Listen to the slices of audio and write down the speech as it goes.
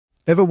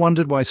Ever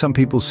wondered why some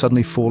people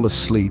suddenly fall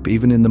asleep,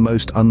 even in the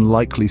most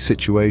unlikely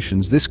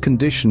situations? This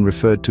condition,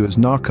 referred to as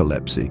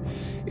narcolepsy,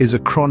 is a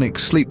chronic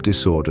sleep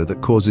disorder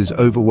that causes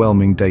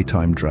overwhelming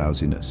daytime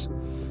drowsiness.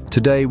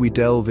 Today, we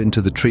delve into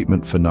the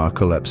treatment for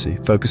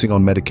narcolepsy, focusing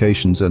on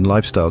medications and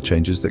lifestyle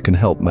changes that can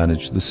help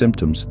manage the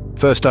symptoms.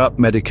 First up,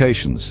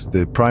 medications.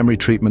 The primary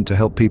treatment to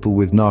help people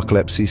with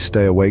narcolepsy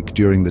stay awake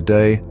during the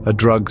day are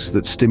drugs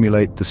that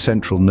stimulate the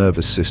central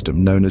nervous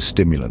system, known as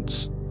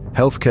stimulants.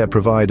 Healthcare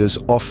providers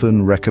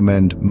often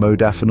recommend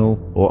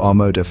modafinil or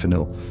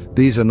armodafinil.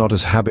 These are not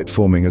as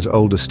habit-forming as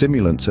older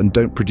stimulants and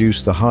don't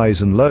produce the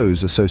highs and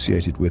lows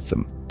associated with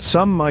them.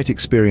 Some might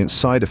experience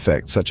side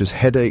effects such as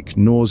headache,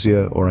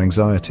 nausea, or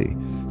anxiety.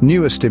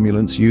 Newer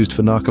stimulants used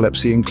for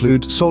narcolepsy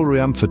include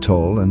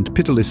Solriamfetol and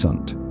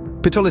Pitolisant.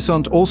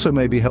 Pitolisant also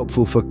may be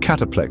helpful for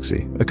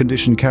cataplexy, a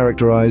condition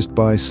characterized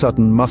by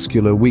sudden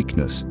muscular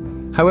weakness.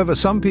 However,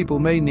 some people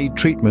may need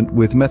treatment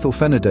with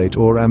methylphenidate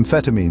or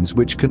amphetamines,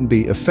 which can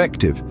be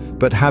effective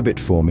but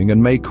habit-forming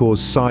and may cause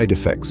side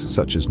effects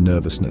such as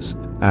nervousness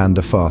and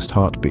a fast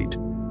heartbeat.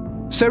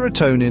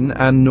 Serotonin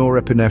and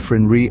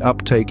norepinephrine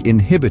reuptake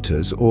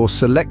inhibitors, or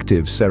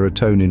selective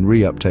serotonin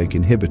reuptake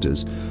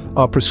inhibitors,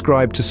 are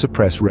prescribed to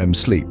suppress REM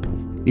sleep,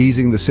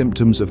 easing the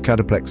symptoms of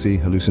cataplexy,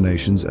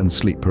 hallucinations, and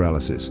sleep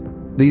paralysis.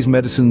 These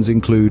medicines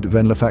include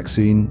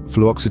venlafaxine,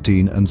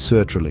 fluoxetine, and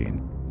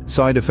sertraline.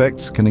 Side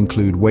effects can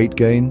include weight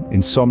gain,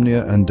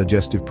 insomnia, and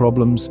digestive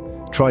problems.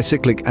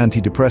 Tricyclic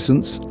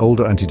antidepressants.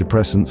 Older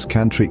antidepressants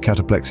can treat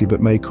cataplexy but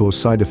may cause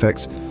side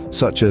effects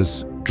such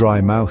as dry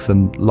mouth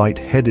and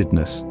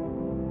lightheadedness.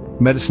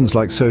 Medicines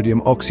like sodium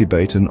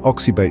oxybate and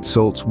oxybate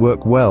salts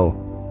work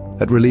well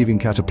at relieving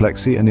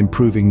cataplexy and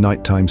improving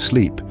nighttime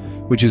sleep,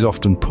 which is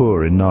often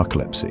poor in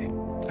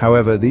narcolepsy.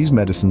 However, these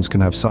medicines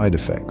can have side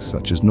effects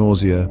such as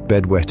nausea,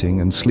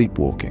 bedwetting, and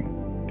sleepwalking.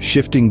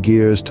 Shifting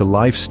gears to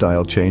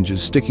lifestyle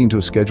changes, sticking to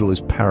a schedule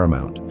is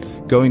paramount.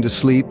 Going to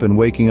sleep and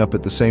waking up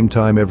at the same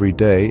time every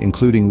day,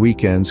 including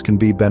weekends, can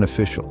be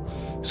beneficial.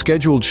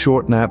 Scheduled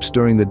short naps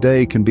during the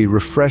day can be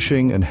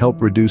refreshing and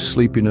help reduce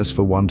sleepiness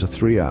for 1 to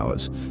 3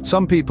 hours.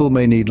 Some people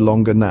may need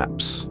longer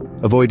naps.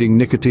 Avoiding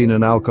nicotine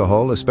and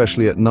alcohol,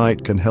 especially at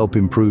night, can help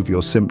improve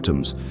your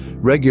symptoms.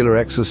 Regular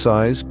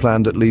exercise,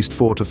 planned at least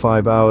 4 to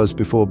 5 hours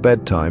before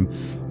bedtime,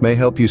 may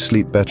help you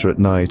sleep better at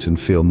night and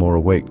feel more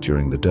awake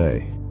during the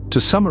day. To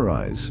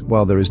summarize,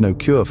 while there is no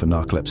cure for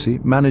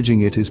narcolepsy,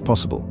 managing it is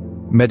possible.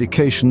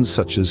 Medications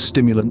such as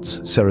stimulants,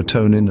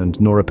 serotonin and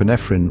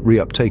norepinephrine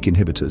reuptake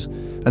inhibitors,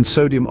 and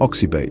sodium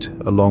oxybate,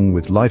 along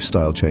with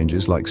lifestyle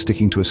changes like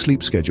sticking to a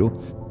sleep schedule,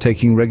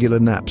 taking regular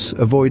naps,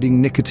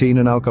 avoiding nicotine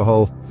and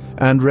alcohol,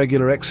 and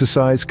regular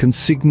exercise can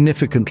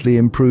significantly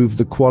improve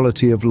the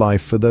quality of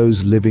life for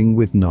those living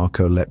with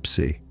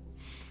narcolepsy.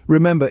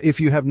 Remember, if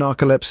you have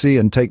narcolepsy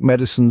and take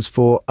medicines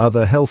for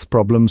other health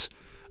problems,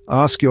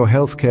 ask your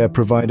healthcare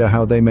provider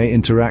how they may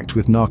interact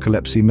with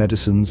narcolepsy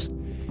medicines.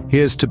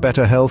 Here's to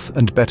better health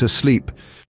and better sleep.